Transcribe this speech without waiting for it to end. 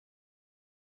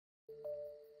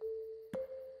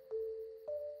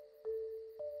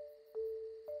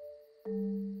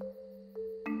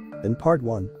In part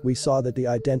 1, we saw that the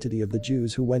identity of the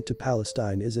Jews who went to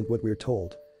Palestine isn't what we're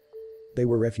told. They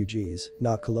were refugees,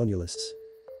 not colonialists.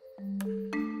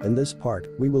 In this part,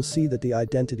 we will see that the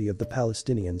identity of the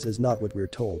Palestinians is not what we're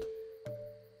told.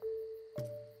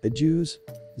 The Jews,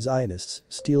 Zionists,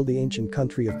 steal the ancient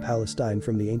country of Palestine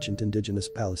from the ancient indigenous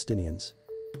Palestinians.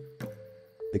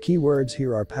 The key words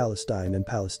here are Palestine and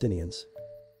Palestinians.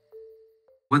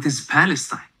 What is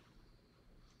Palestine?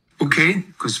 Okay,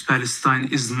 because Palestine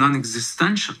is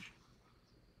non-existential.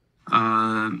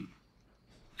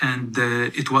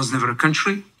 It was never a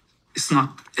country. It's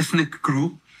not ethnic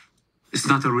group. It's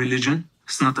not a religion.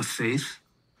 It's not a faith.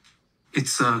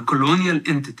 It's a colonial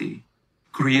entity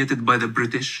created by the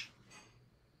British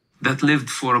that lived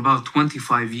for about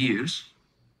 25 years.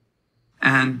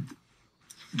 And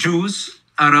Jews,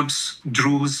 Arabs,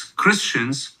 Druze,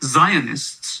 Christians,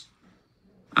 Zionists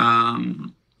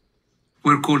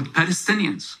were called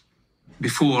Palestinians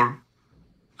before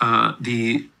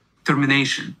the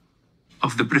termination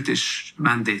of the British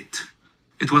mandate.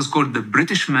 It was called the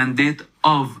British Mandate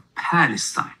of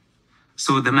Palestine.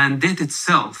 So the mandate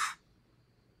itself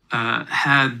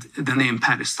had the name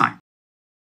Palestine.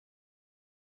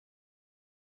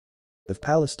 If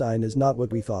Palestine is not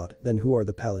what we thought, then who are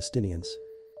the Palestinians?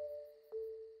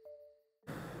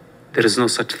 There is no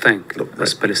such thing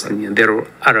as Palestinian. There are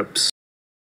Arabs.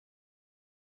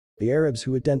 The Arabs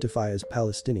who identify as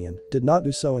Palestinian did not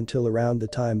do so until around the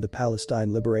time the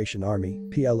Palestine Liberation Army,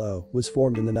 PLO, was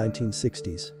formed in the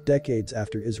 1960s, decades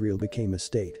after Israel became a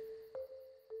state.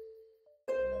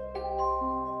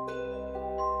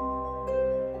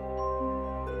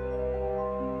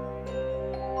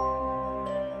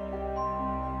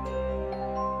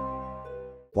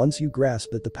 Once you grasp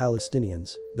that the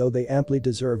Palestinians, though they amply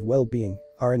deserve well-being,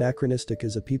 are anachronistic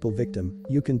as a people victim,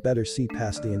 you can better see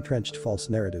past the entrenched false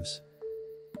narratives.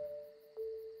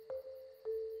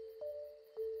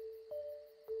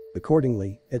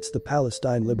 Accordingly, it's the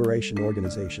Palestine Liberation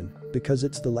Organization, because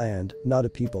it's the land, not a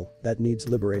people, that needs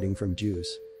liberating from Jews.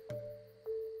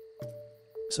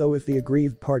 So if the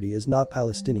aggrieved party is not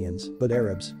Palestinians, but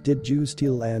Arabs, did Jews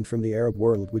steal land from the Arab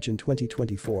world, which in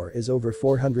 2024 is over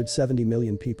 470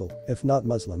 million people, if not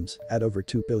Muslims, at over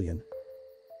 2 billion?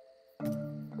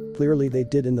 Clearly they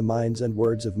did in the minds and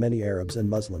words of many Arabs and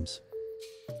Muslims.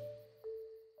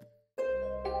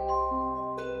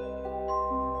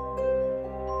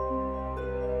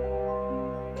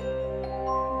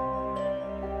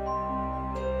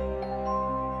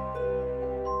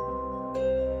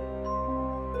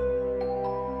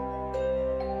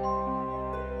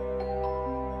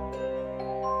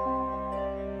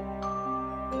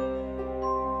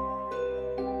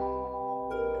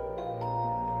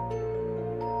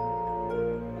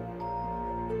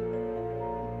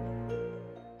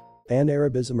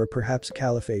 Pan-Arabism or perhaps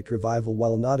Caliphate revival,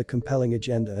 while not a compelling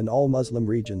agenda in all Muslim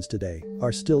regions today,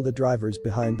 are still the drivers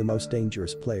behind the most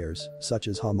dangerous players, such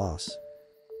as Hamas.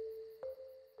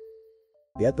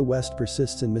 Yet the West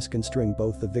persists in misconstruing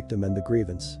both the victim and the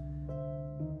grievance.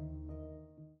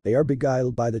 They are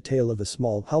beguiled by the tale of a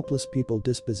small, helpless people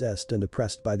dispossessed and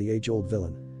oppressed by the age-old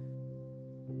villain.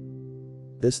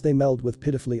 This they meld with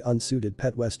pitifully unsuited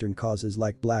pet Western causes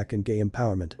like black and gay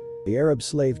empowerment. The Arab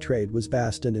slave trade was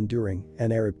vast and enduring,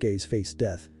 and Arab gays faced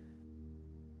death.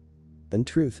 In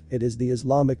truth, it is the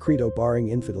Islamic credo barring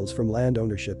infidels from land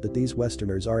ownership that these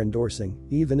Westerners are endorsing,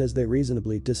 even as they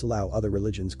reasonably disallow other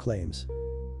religions' claims.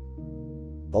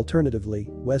 Alternatively,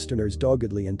 Westerners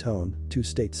doggedly intone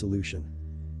two-state solution,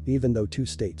 even though two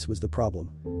states was the problem.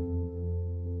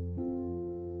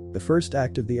 The first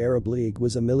act of the Arab League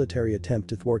was a military attempt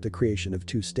to thwart the creation of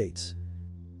two states.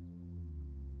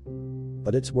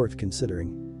 But it's worth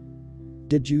considering.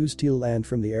 Did Jews steal land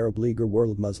from the Arab League or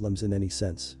world Muslims in any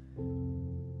sense?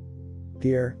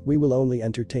 Here, we will only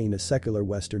entertain a secular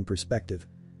Western perspective.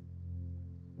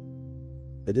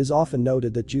 It is often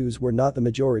noted that Jews were not the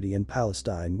majority in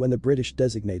Palestine when the British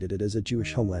designated it as a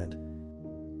Jewish homeland.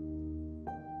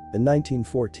 In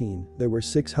 1914, there were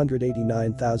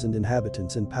 689,000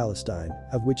 inhabitants in Palestine,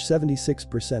 of which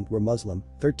 76% were Muslim,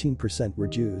 13% were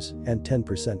Jews, and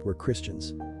 10% were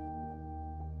Christians.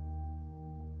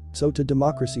 So to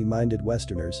democracy-minded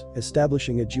Westerners,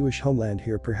 establishing a Jewish homeland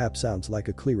here perhaps sounds like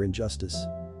a clear injustice.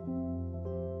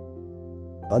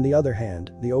 On the other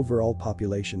hand, the overall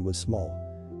population was small.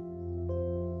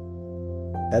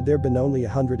 Had there been only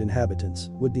 100 inhabitants,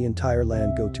 would the entire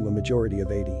land go to a majority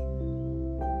of 80?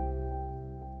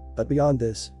 But beyond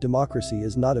this, democracy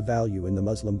is not a value in the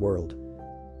Muslim world.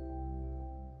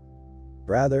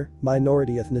 Rather,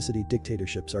 minority ethnicity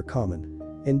dictatorships are common.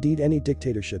 Indeed, any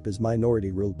dictatorship is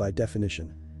minority ruled by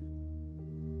definition.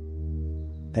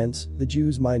 Hence, the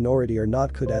Jews minority or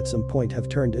not could at some point have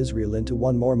turned Israel into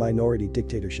one more minority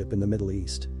dictatorship in the Middle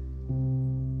East.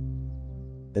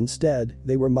 Instead,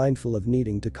 they were mindful of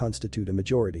needing to constitute a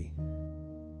majority.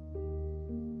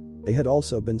 They had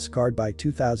also been scarred by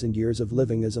 2,000 years of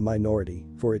living as a minority,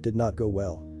 for it did not go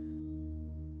well.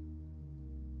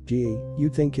 Gee,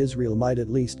 you'd think Israel might at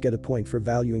least get a point for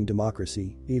valuing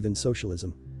democracy, even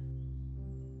socialism.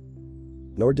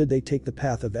 Nor did they take the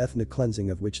path of ethnic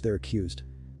cleansing of which they're accused.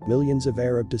 Millions of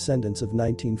Arab descendants of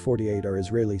 1948 are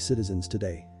Israeli citizens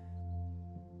today.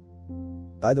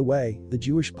 By the way, the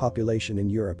Jewish population in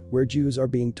Europe, where Jews are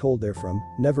being told they're from,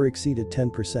 never exceeded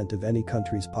 10% of any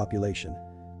country's population.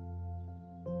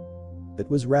 It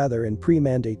was rather in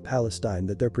pre-mandate Palestine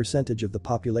that their percentage of the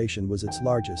population was its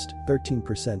largest, 13%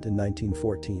 in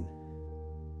 1914.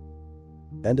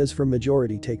 And as for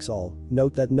majority takes all,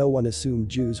 note that no one assumed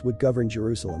Jews would govern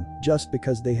Jerusalem just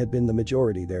because they had been the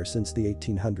majority there since the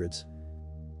 1800s.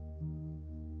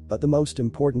 But the most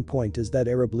important point is that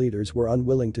Arab leaders were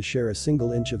unwilling to share a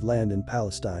single inch of land in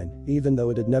Palestine, even though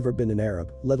it had never been an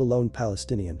Arab, let alone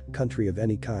Palestinian, country of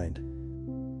any kind.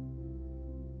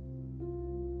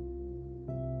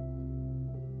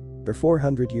 For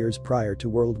 400 years prior to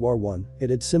World War I, it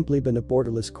had simply been a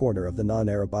borderless corner of the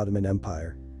non-Arab Ottoman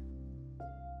Empire.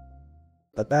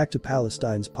 But back to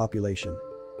Palestine's population.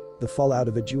 The fallout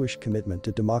of a Jewish commitment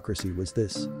to democracy was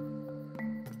this.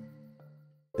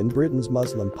 In Britain's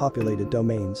Muslim-populated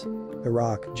domains,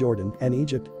 Iraq, Jordan, and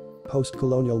Egypt,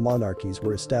 post-colonial monarchies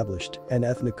were established and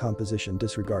ethnic composition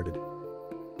disregarded.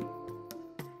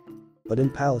 But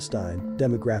in Palestine,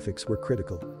 demographics were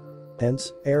critical.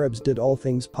 Hence, Arabs did all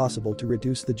things possible to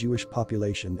reduce the Jewish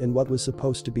population in what was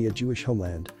supposed to be a Jewish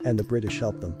homeland, and the British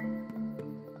helped them.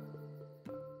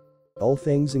 All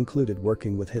things included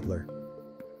working with Hitler.